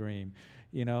of the dream.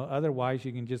 Otherwise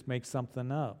you can just make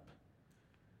something up.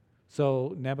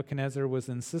 So Nebuchadnezzar was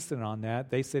insistent on that.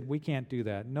 They said, we can't do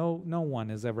that. No one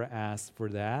has ever asked for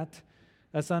that.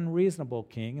 That's unreasonable,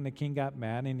 king. And the king got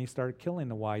mad and he started killing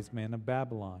the wise men of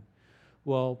Babylon.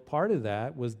 Well, part of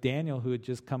that was Daniel, who had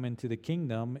just come into the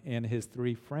kingdom, and his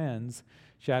 3 friends,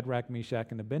 Shadrach, Meshach,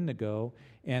 and Abednego,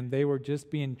 and they were just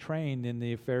being trained in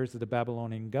the affairs of the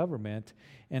Babylonian government.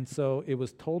 And so it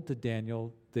was told to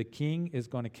Daniel, the king is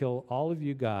going to kill all of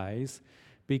you guys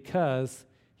because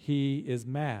he is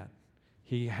mad.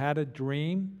 He had a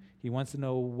dream. He wants to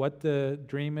know what the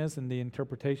dream is and the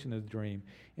interpretation of the dream.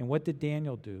 And what did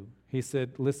Daniel do? He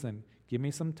said, listen, give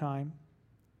me some time.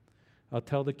 I'll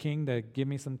tell the king to give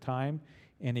me some time.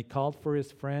 And he called for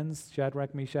his friends,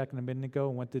 Shadrach, Meshach, and Abednego.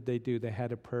 And what did they do? They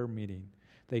had a prayer meeting.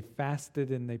 They fasted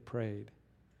and they prayed.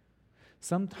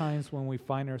 Sometimes when we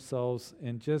find ourselves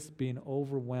in just being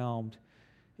overwhelmed,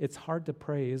 it's hard to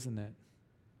pray, isn't it?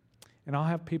 And I'll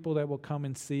have people that will come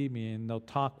and see me, and they'll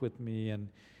talk with me, and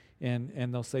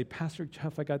they'll say, Pastor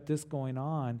Jeff, I got this going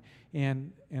on,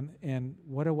 and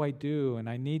what do I do? And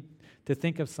I need to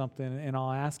think of something, and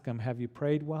I'll ask them, have you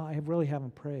prayed? Well, I really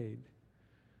haven't prayed.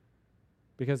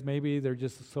 Because maybe they're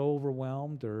just so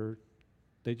overwhelmed, or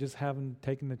they just haven't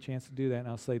taken the chance to do that. And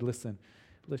I'll say, listen,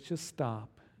 let's just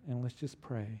stop, and let's just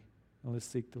pray, and let's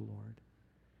seek the Lord.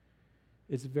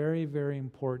 It's very, very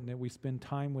important that we spend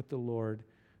time with the Lord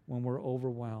when we're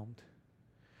overwhelmed.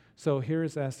 So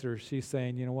here's Esther. She's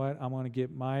saying, you know what? I'm going to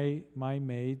get my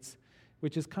maids,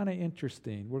 which is kind of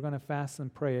interesting. We're going to fast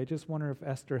and pray. I just wonder if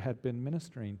Esther had been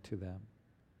ministering to them.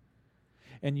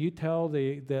 And you tell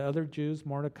the other Jews,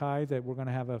 Mordecai, that we're going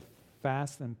to have a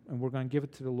fast and we're going to give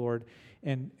it to the Lord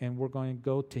and we're going to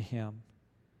go to him.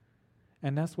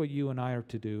 And that's what you and I are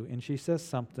to do. And she says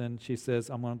something. She says,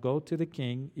 I'm going to go to the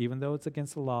king, even though it's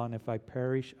against the law, and if I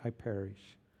perish, I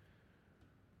perish.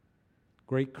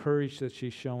 Great courage that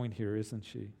she's showing here, isn't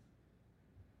she?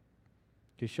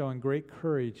 She's showing great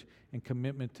courage and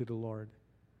commitment to the Lord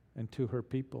and to her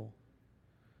people.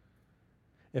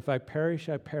 If I perish,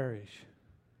 I perish.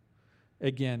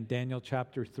 Again, Daniel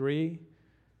chapter 3,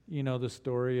 you know the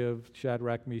story of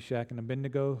Shadrach, Meshach, and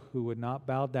Abednego, who would not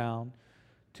bow down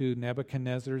to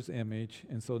Nebuchadnezzar's image.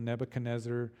 And so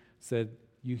Nebuchadnezzar said,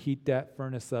 you heat that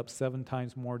furnace up 7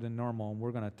 times more than normal, and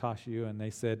we're going to toss you. And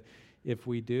they said, if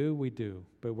we do, we do.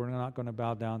 But we're not going to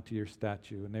bow down to your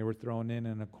statue. And they were thrown in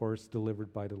and, of course,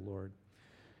 delivered by the Lord.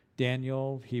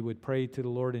 Daniel, he would pray to the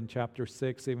Lord in chapter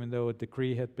 6, even though a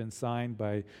decree had been signed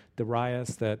by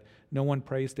Darius that no one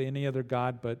prays to any other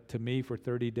God but to me for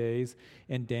 30 days.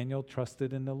 And Daniel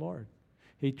trusted in the Lord.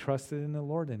 He trusted in the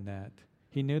Lord in that.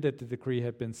 He knew that the decree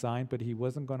had been signed, but he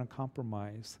wasn't going to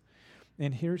compromise.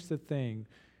 And here's the thing.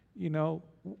 You know,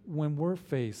 when we're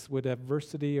faced with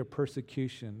adversity or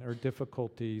persecution or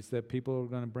difficulties that people are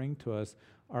going to bring to us,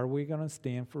 are we going to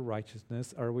stand for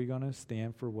righteousness? Are we going to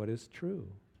stand for what is true?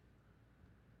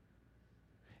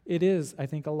 It is, I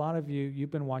think a lot of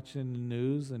you've been watching the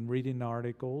news and reading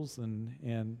articles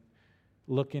and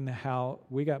looking at how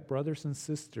we got brothers and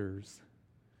sisters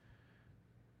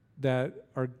that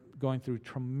are going through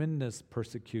tremendous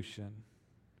persecution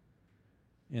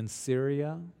in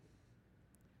Syria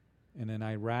and in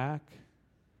Iraq,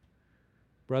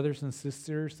 brothers and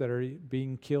sisters that are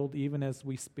being killed even as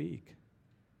we speak,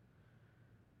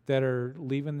 that are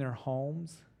leaving their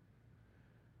homes,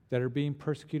 that are being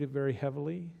persecuted very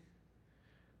heavily,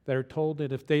 that are told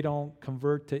that if they don't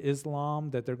convert to Islam,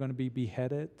 that they're going to be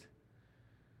beheaded,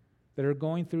 that are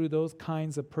going through those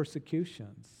kinds of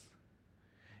persecutions.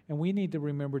 And we need to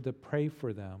remember to pray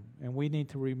for them, and we need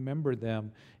to remember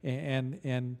them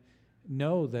and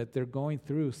know that they're going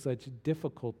through such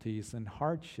difficulties and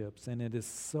hardships, and it is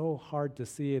so hard to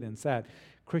see it and sad.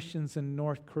 Christians in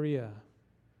North Korea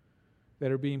that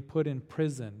are being put in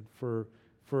prison for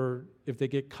if they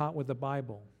get caught with the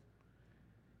Bible,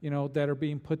 that are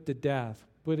being put to death,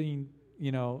 putting,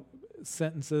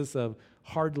 sentences of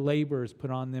hard labors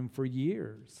put on them for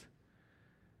years.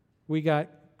 We got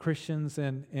Christians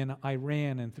in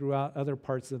Iran and throughout other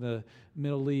parts of the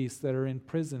Middle East that are in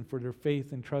prison for their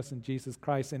faith and trust in Jesus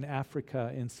Christ, in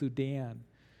Africa, in Sudan,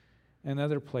 and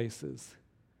other places.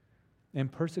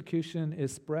 And persecution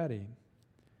is spreading.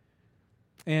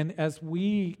 And as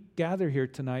we gather here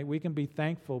tonight, we can be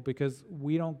thankful because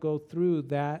we don't go through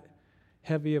that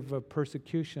heavy of a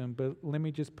persecution. But let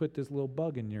me just put this little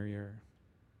bug in your ear.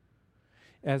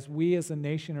 As we as a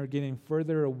nation are getting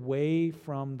further away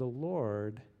from the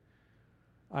Lord,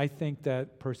 I think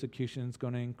that persecution is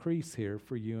going to increase here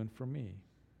for you and for me.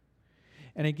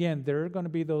 And again, there are going to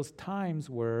be those times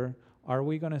where, are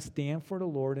we going to stand for the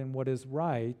Lord in what is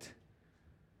right?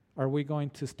 Are we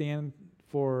going to stand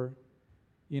for,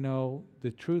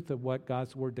 the truth of what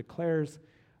God's Word declares?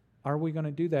 Are we going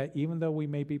to do that even though we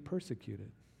may be persecuted?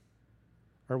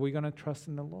 Are we going to trust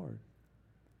in the Lord?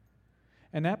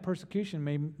 And that persecution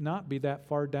may not be that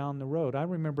far down the road. I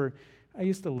remember I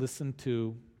used to listen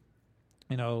to,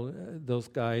 those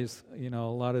guys, a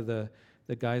lot of the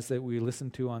guys that we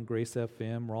listened to on Grace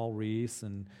FM, Raul Reese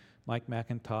and Mike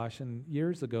McIntosh. And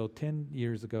years ago, 10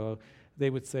 years ago, they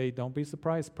would say, don't be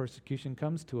surprised, persecution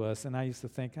comes to us. And I used to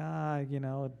think,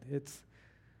 it's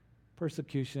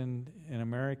persecution in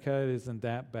America isn't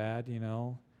that bad,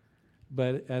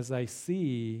 But as I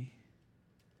see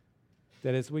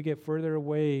that as we get further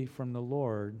away from the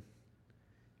Lord,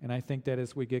 and I think that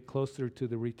as we get closer to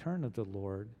the return of the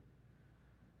Lord,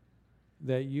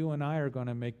 that you and I are going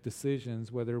to make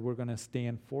decisions whether we're going to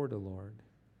stand for the Lord.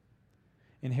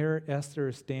 And here Esther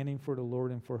is standing for the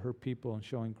Lord and for her people and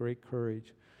showing great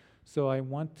courage. So I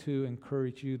want to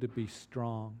encourage you to be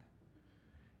strong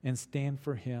and stand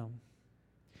for Him.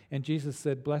 And Jesus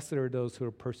said, blessed are those who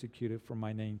are persecuted for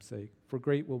my name's sake, for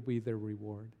great will be their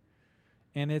reward.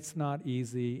 And it's not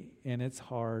easy, and it's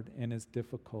hard, and it's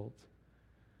difficult.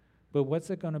 But what's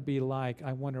it going to be like?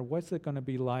 I wonder, what's it going to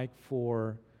be like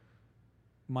for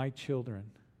my children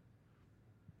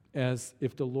as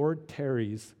if the Lord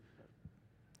tarries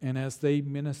and as they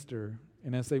minister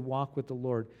and as they walk with the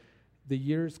Lord, the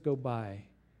years go by,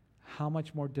 how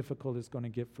much more difficult it's going to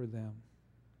get for them?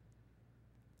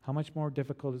 how much more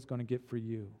difficult it's going to get for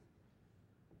you.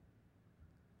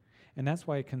 And that's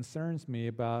why it concerns me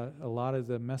about a lot of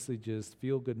the messages,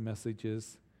 feel-good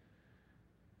messages,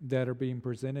 that are being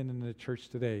presented in the church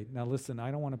today. Now listen,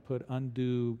 I don't want to put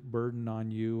undue burden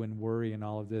on you and worry and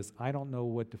all of this. I don't know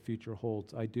what the future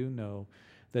holds. I do know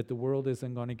that the world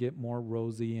isn't going to get more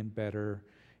rosy and better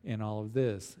in all of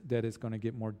this, that it's going to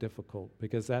get more difficult,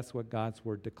 because that's what God's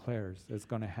word declares is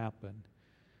going to happen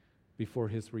before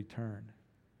his return.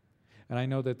 And I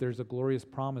know that there's a glorious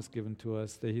promise given to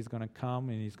us that he's going to come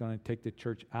and he's going to take the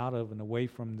church out of and away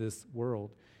from this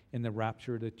world in the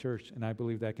rapture of the church. And I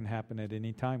believe that can happen at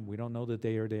any time. We don't know the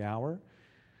day or the hour.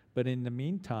 But in the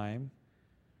meantime,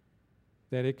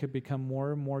 that it could become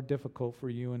more and more difficult for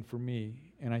you and for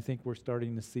me. And I think we're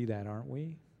starting to see that, aren't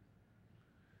we?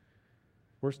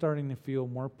 We're starting to feel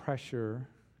more pressure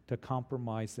to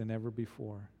compromise than ever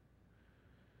before.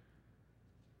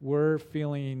 We're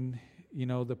feeling,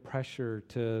 the pressure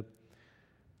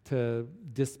to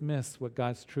dismiss what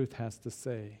God's truth has to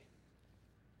say.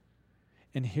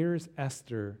 And here's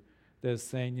Esther that is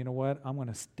saying, you know what? I'm going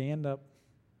to stand up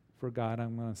for God.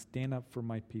 I'm going to stand up for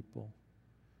my people.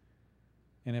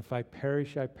 And if I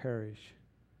perish, I perish.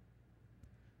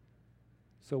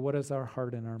 So what is our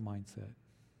heart and our mindset?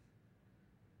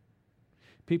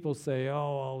 People say,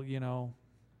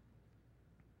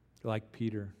 like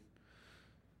Peter,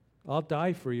 I'll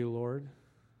die for you, Lord.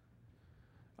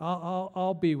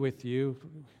 I'll be with you.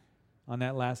 On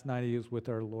that last night, he was with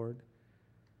our Lord.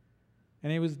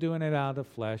 And he was doing it out of the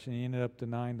flesh, and he ended up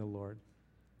denying the Lord.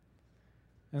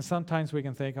 And sometimes we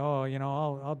can think,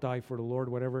 I'll die for the Lord,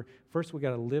 whatever. First, we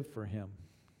got to live for him.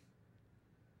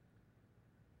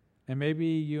 And maybe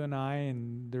you and I,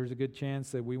 and there's a good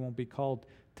chance that we won't be called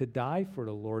to die for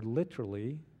the Lord,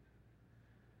 literally,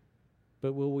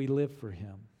 but will we live for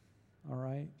him? All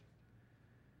right?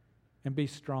 And be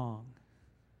strong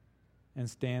and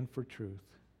stand for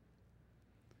truth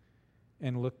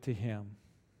and look to him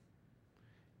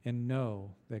and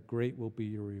know that great will be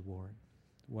your reward.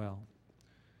 Well,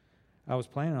 I was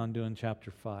planning on doing chapter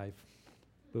 5,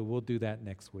 but we'll do that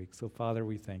next week. So, Father,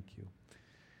 we thank you.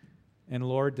 And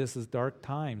Lord, this is dark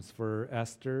times for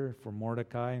Esther, for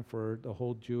Mordecai, and for the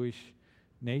whole Jewish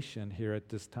nation here at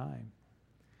this time.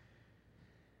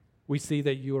 We see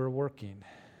that you are working,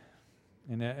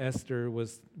 and that Esther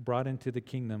was brought into the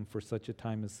kingdom for such a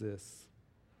time as this.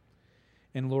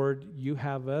 And Lord, you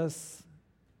have us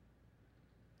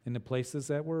in the places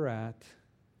that we're at,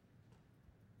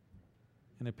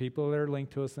 and the people that are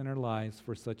linked to us in our lives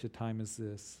for such a time as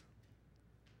this.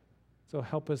 So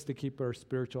help us to keep our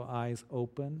spiritual eyes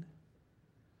open.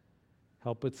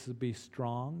 Help us to be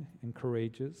strong and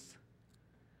courageous,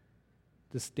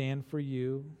 to stand for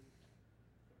you.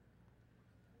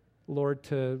 Lord,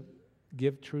 to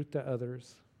give truth to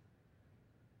others,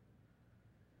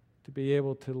 to be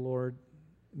able to, Lord,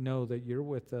 know that you're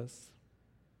with us.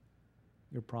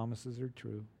 Your promises are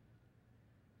true.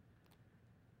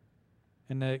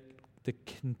 And that to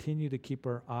continue to keep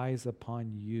our eyes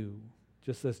upon you,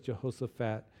 just as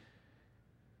Jehoshaphat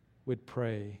would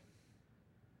pray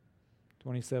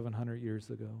 2,700 years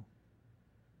ago.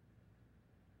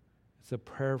 It's a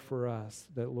prayer for us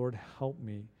that, Lord, help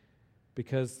me,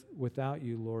 because without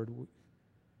you, Lord,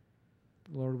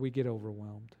 we get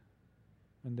overwhelmed,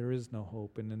 and there is no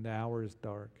hope, and then the hour is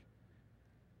dark.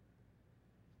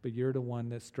 But you're the one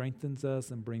that strengthens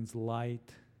us and brings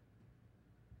light,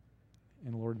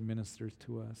 and, Lord, ministers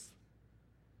to us.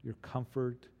 Your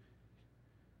comfort,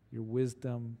 your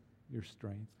wisdom, your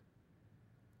strength.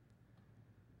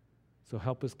 So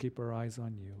help us keep our eyes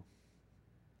on you.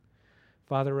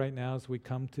 Father, right now as we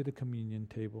come to the communion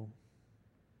table,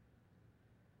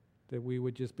 that we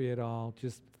would just be at all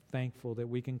just thankful that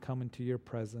we can come into your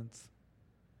presence,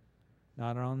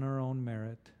 not on our own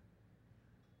merit,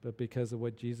 but because of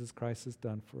what Jesus Christ has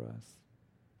done for us.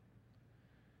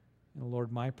 And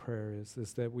Lord, my prayer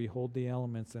is that we hold the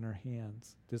elements in our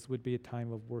hands. This would be a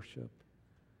time of worship.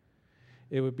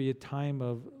 It would be a time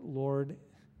of, Lord,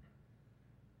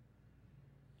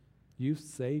 you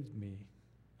saved me.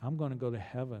 I'm going to go to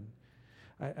heaven.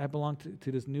 I belong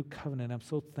to this new covenant. I'm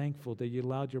so thankful that you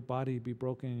allowed your body to be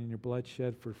broken and your blood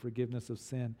shed for forgiveness of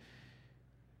sin.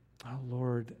 Oh,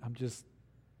 Lord, I'm just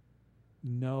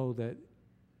know that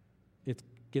it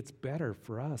gets better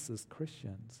for us as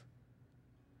Christians.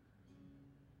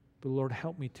 But Lord,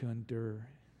 help me to endure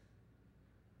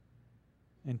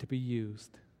and to be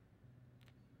used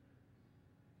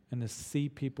and to see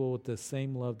people with the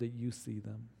same love that you see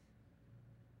them.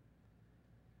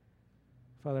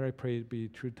 Father, I pray it be a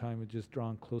true time of just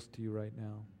drawing close to you right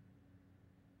now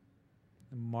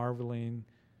and marveling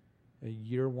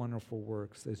your wonderful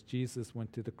works as Jesus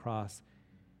went to the cross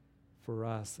for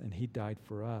us and he died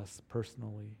for us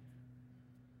personally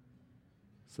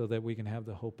so that we can have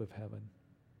the hope of heaven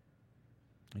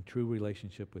and true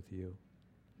relationship with you.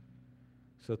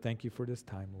 So thank you for this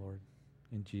time, Lord,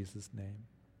 in Jesus' name.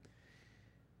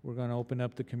 We're going to open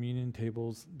up the communion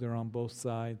tables. They're on both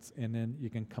sides, and then you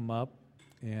can come up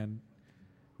and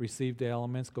receive the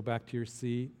elements, go back to your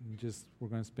seat, and we're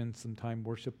going to spend some time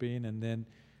worshiping, and then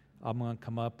I'm going to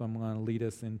come up, I'm going to lead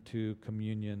us into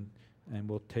communion, and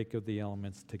we'll take of the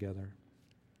elements together.